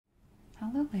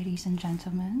Hello ladies and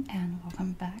gentlemen, and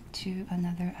welcome back to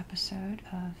another episode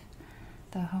of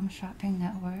the Home Shopping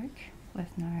Network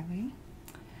with Gnarly.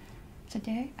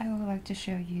 Today I would like to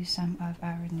show you some of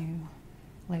our new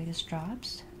latest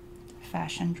drops,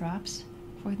 fashion drops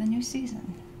for the new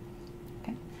season.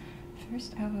 Okay,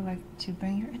 first I would like to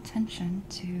bring your attention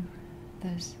to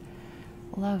this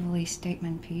lovely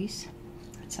statement piece.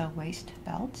 It's a waist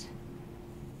belt.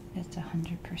 It's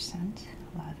 100%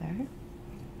 leather.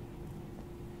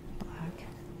 Black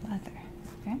leather,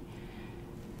 okay?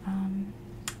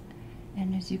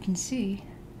 And as you can see,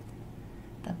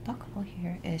 the buckle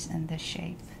here is in the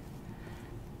shape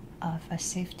of a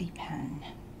safety pin.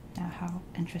 Now, how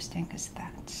interesting is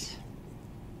that?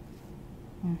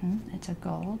 It's a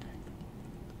gold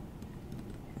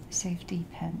safety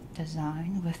pin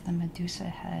design with the Medusa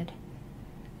head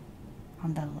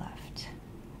on the left.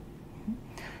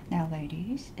 Now,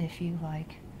 ladies, if you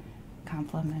like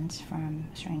compliments from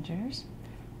strangers,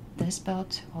 this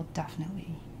belt will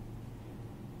definitely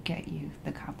get you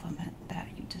the compliment that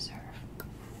you deserve.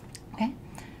 Okay,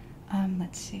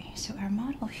 let's see. So our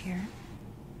model here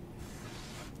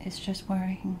is just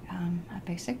wearing a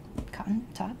basic cotton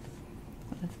top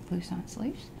with blue sun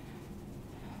sleeves,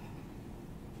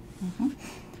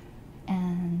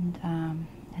 and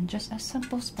just a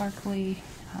simple sparkly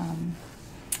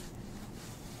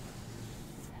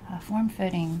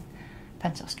form-fitting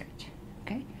pencil skirt.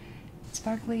 Okay, it's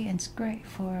sparkly and it's great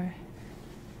for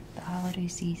the holiday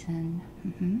season.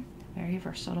 Very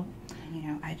versatile. You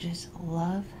know, I just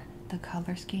love the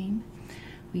color scheme.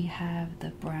 We have the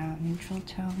brown neutral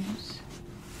tones,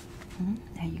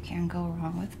 and you can't go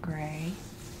wrong with gray,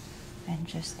 and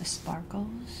just the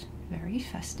sparkles. Very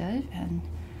festive, and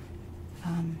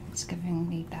it's giving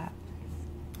me that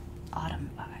autumn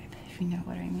vibe, if you know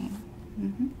what I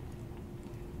mean.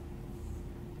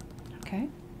 Okay,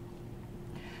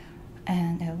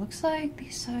 and it looks like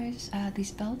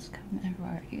these belts come in a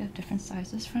variety of different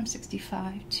sizes from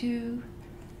 65 to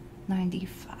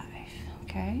 95.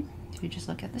 Okay, if you just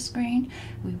look at the screen,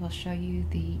 we will show you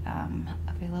the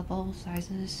available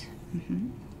sizes.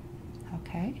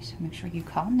 Okay, so make sure you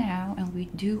call now, and we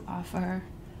do offer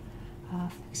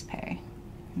flex pay.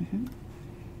 And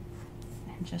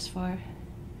just for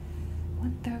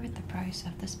 1/3 the price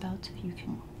of this belt, you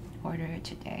can order it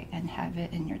today and have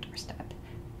it in your doorstep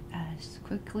as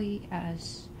quickly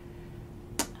as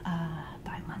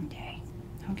by Monday.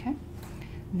 Okay,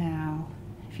 now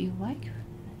if you like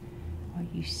what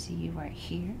you see right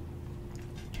here,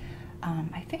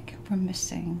 I think we're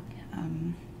missing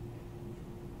an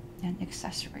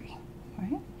accessory,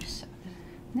 right? So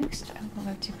next I would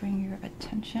like to bring your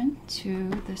attention to,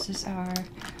 this is our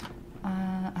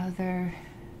other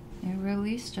new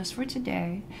release just for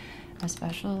today, a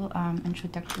special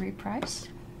introductory price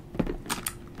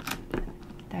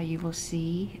that you will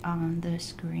see on the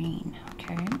screen.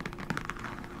 Okay,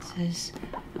 this is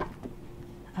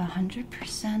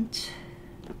 100%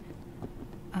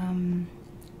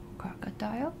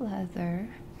 crocodile leather,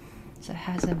 so it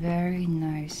has a very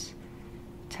nice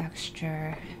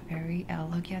texture, very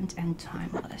elegant and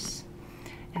timeless.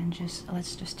 And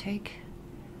let's just take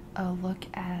a look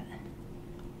at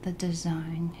the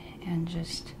design and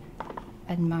just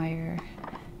admire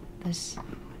this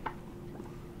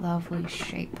lovely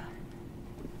shape.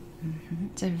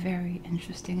 It's a very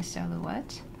interesting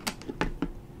silhouette.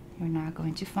 You're not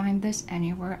going to find this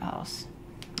anywhere else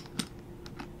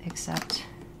except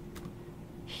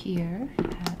here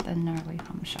at the Gnarly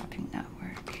Home Shopping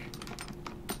Network.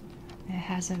 It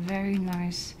has a very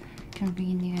nice,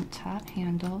 convenient top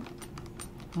handle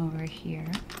over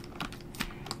here,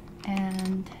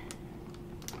 and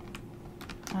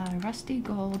rusty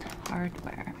gold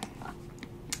hardware.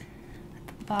 At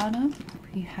the bottom,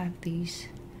 we have these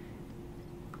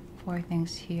 4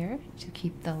 things here to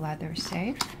keep the leather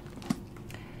safe.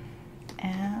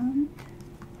 And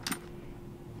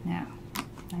now,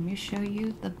 let me show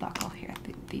you the buckle here,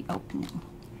 the opening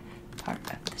part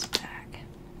of this bag.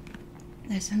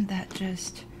 Isn't that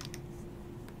just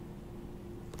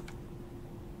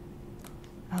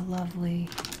a lovely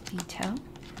detail?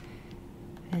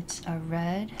 It's a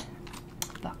red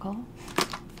buckle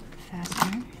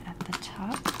fastener at the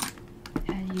top,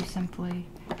 and you simply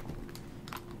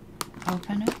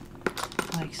open it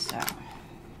like so.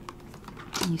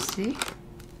 Can you see?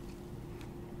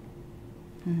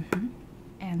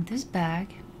 And this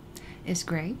bag is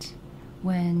great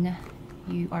when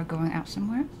you are going out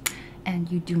somewhere and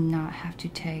you do not have to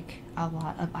take a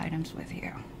lot of items with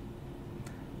you.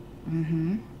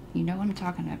 You know what I'm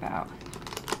talking about.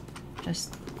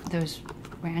 Just those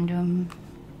random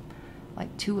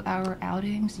like 2-hour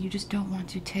outings, you just don't want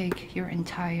to take your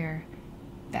entire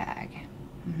bag.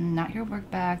 Not your work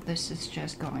bag, this is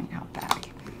just going out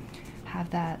bag.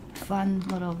 Have that fun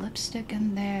little lipstick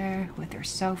in there with your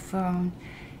cell phone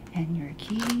and your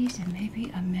keys and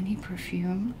maybe a mini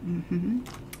perfume.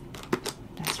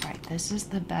 That's right, this is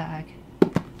the bag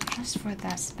just for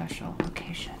that special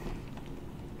occasion.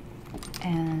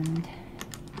 And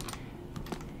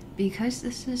because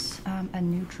this is a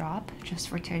new drop just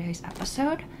for today's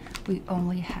episode, we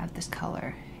only have this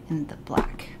color in the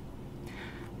black.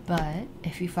 But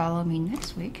if you follow me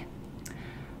next week,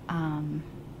 the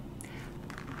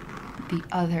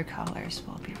other colors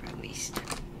will be released.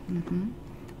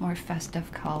 More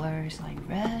festive colors like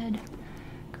red,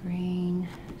 green,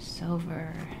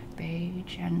 silver,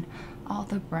 beige, and all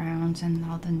the browns and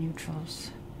all the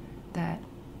neutrals that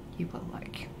you will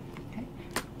like. Okay.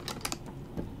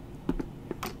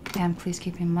 And please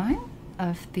keep in mind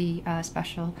of the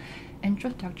special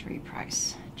introductory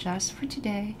price just for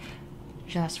today,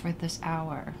 just for this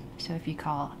hour. So if you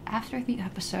call after the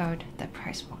episode, the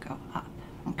price will go up.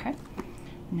 Okay.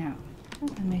 Now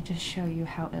let me just show you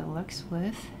how it looks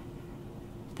with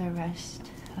the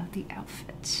rest of the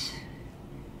outfit.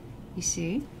 You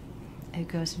see, it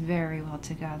goes very well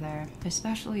together,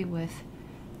 especially with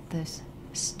this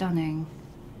stunning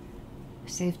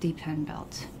safety pin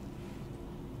belt.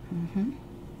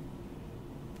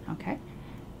 Okay,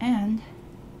 and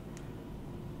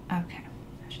okay,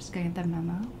 just getting the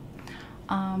memo.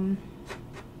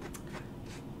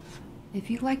 If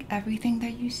you like everything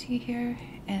that you see here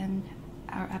in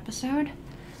our episode,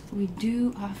 we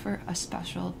do offer a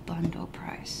special bundle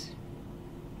price.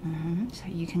 So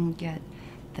you can get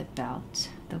the belt,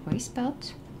 the waist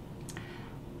belt,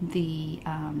 the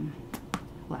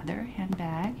leather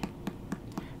handbag,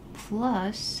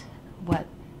 plus what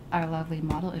our lovely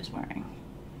model is wearing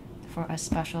for a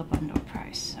special bundle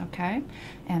price, okay?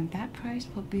 And that price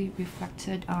will be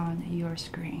reflected on your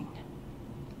screen.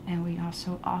 And we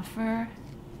also offer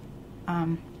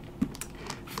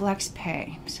flex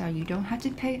pay, so you don't have to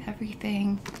pay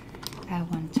everything at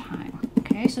one time.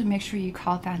 Okay, so make sure you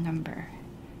call that number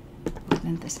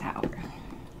within this hour.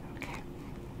 Okay,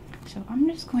 so I'm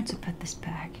just going to put this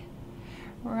bag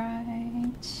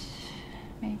right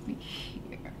maybe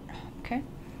here. Okay,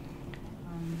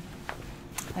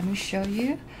 let me show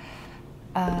you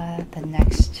the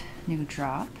next new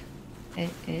drop. It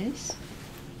is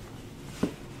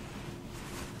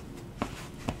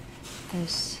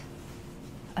this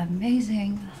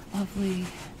amazing, lovely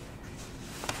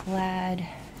plaid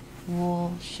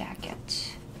wool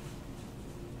jacket.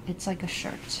 It's like a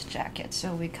shirt jacket,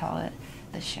 so we call it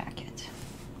the shacket.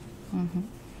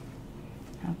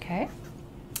 Okay,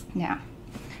 now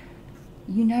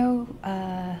you know,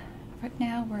 right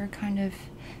now we're kind of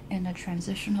in a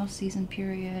transitional season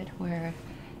period where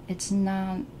it's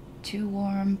not too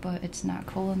warm, but it's not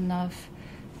cool enough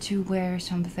to wear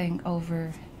something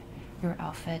over your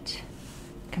outfit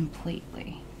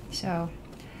completely. So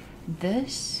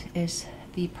this is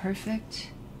the perfect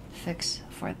fix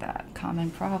for that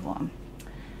common problem.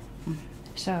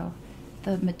 So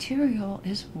the material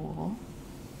is wool,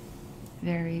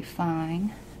 very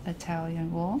fine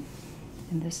Italian wool,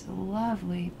 in this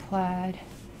lovely plaid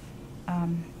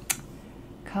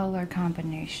color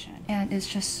combination, and it's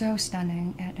just so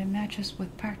stunning, and it matches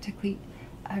with practically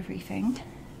everything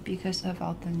because of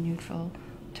all the neutral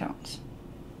tones.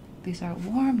 These are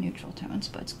warm neutral tones,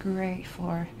 but it's great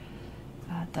for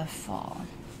the fall,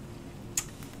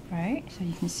 right? So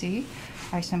you can see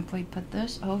I simply put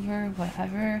this over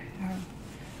whatever our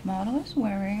model is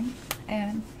wearing,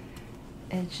 and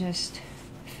it just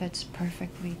fits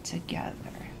perfectly together.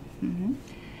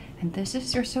 And this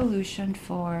is your solution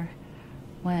for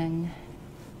when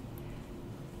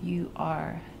you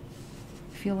are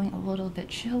feeling a little bit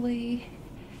chilly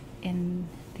in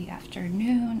the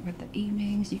afternoon or the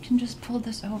evenings. You can just pull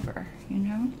this over, you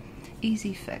know,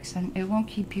 easy fix, and it won't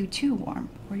keep you too warm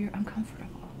or you're uncomfortable.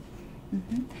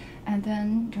 And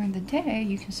then during the day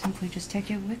you can simply just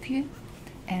take it with you,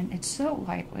 and it's so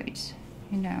lightweight,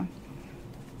 you know.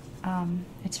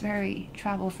 It's very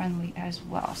travel friendly as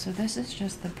well, so this is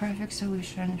just the perfect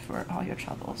solution for all your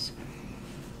troubles.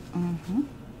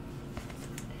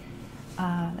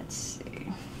 Let's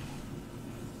see,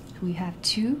 we have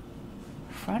two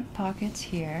front pockets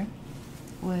here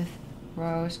with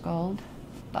rose gold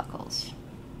buckles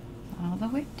all the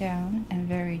way down, and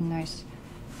very nice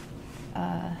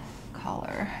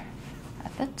collar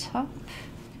at the top.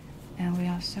 And we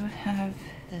also have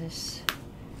this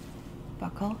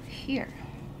buckle here.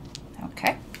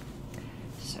 Okay,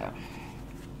 so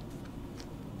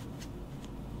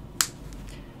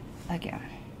again,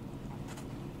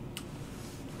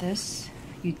 this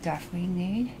you definitely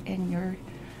need in your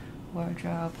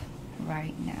wardrobe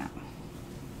right now.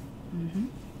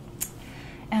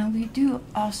 And we do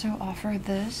also offer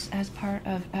this as part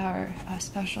of our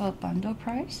special bundle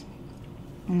price.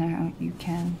 Now you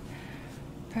can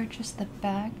purchase the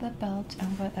bag, the belt,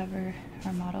 and whatever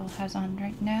our model has on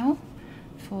right now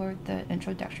for the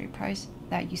introductory price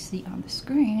that you see on the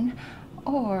screen,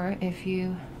 or if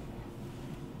you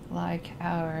like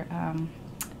our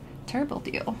turbo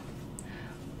deal,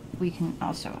 we can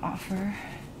also offer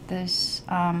this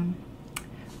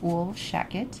wool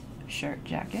shirt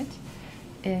jacket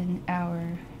in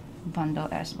our bundle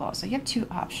as well. So you have two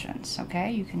options,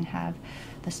 okay? You can have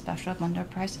the special bundle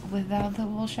price without the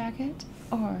wool jacket,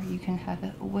 or you can have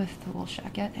it with the wool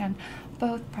jacket, and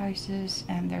both prices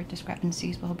and their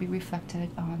discrepancies will be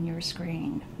reflected on your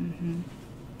screen.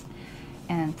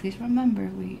 And please remember,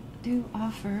 we do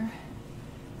offer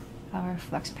our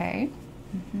flex pay,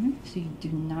 so you do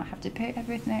not have to pay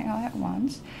everything all at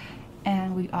once.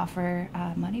 And we offer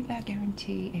a money back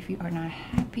guarantee if you are not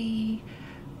happy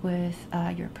with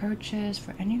your purchase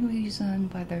for any reason,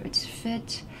 whether it's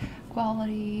fit,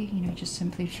 quality, just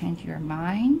simply change your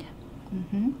mind.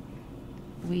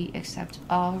 We accept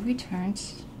all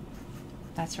returns.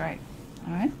 That's right.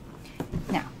 All right.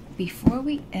 Now, before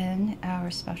we end our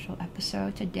special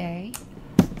episode today,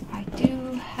 I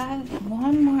do have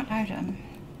one more item.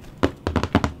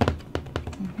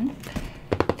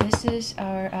 This is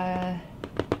our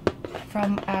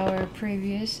from our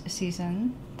previous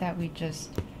season that we just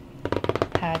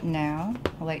had now,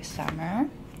 late summer,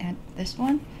 and this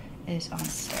one is on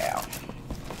sale.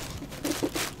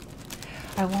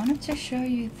 I wanted to show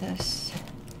you this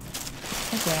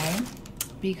today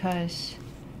because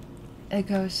it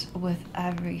goes with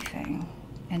everything,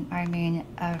 and I mean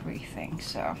everything.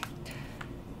 So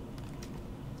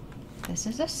this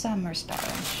is a summer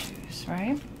style shoes,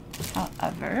 right?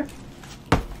 However,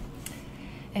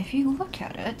 if you look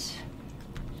at it,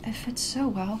 it fits so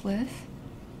well with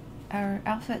our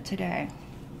outfit today.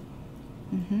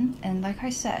 And like I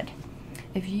said,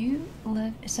 if you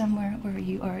live somewhere where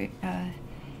you are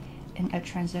in a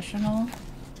transitional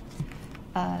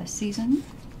season,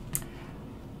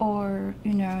 or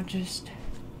just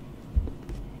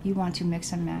you want to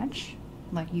mix and match,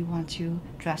 like you want to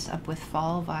dress up with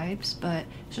fall vibes, but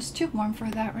it's just too warm for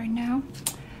that right now,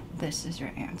 this is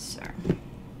your answer.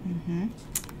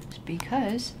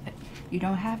 Because you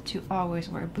don't have to always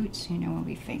wear boots. When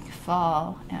we think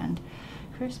fall and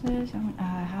Christmas and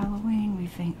Halloween, we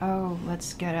think, oh,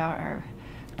 let's get out our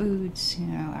boots,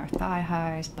 our thigh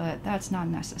highs, but that's not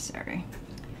necessary.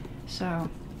 So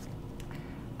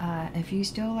if you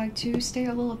still like to stay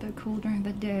a little bit cool during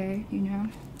the day,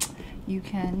 you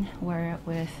can wear it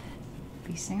with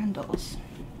these sandals.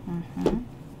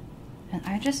 And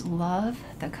I just love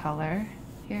the color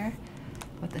here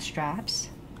with the straps,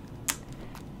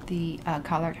 the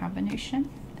color combination.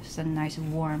 This is a nice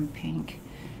warm pink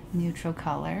neutral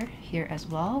color here as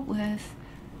well, with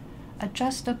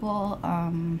adjustable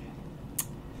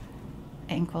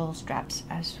ankle straps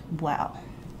as well.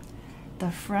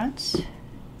 The front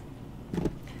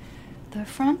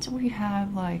we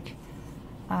have like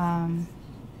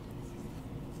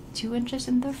 2 inches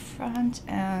in the front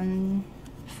and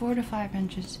 4 to 5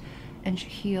 inch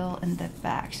heel in the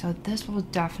back. So this will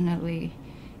definitely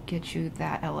get you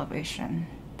that elevation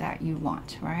that you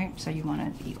want, right? So you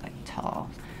want to be like tall.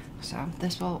 So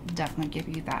this will definitely give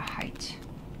you that height.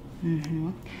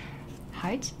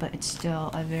 Height, but it's still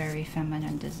a very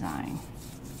feminine design.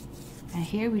 And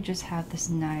here we just have this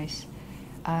nice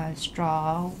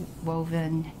straw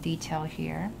woven detail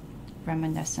here,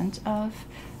 reminiscent of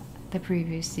the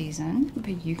previous season,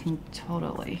 but you can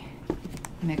totally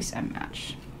mix and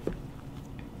match.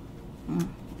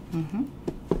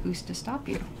 Who's to stop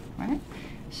you, right?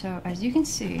 So as you can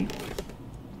see,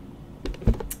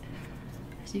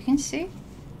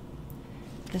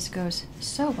 this goes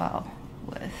so well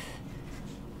with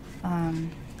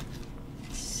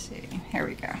let's see, here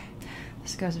we go.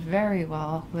 This goes very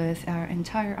well with our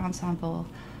entire ensemble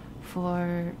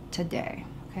for today.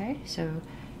 Okay, so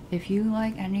if you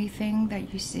like anything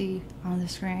that you see on the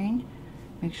screen,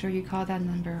 make sure you call that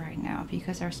number right now,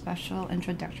 because our special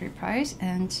introductory price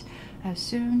ends as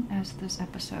soon as this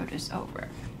episode is over.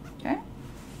 Okay?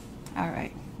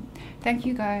 Alright. Thank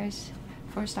you guys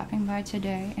for stopping by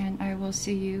today, and I will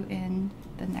see you in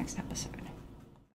the next episode.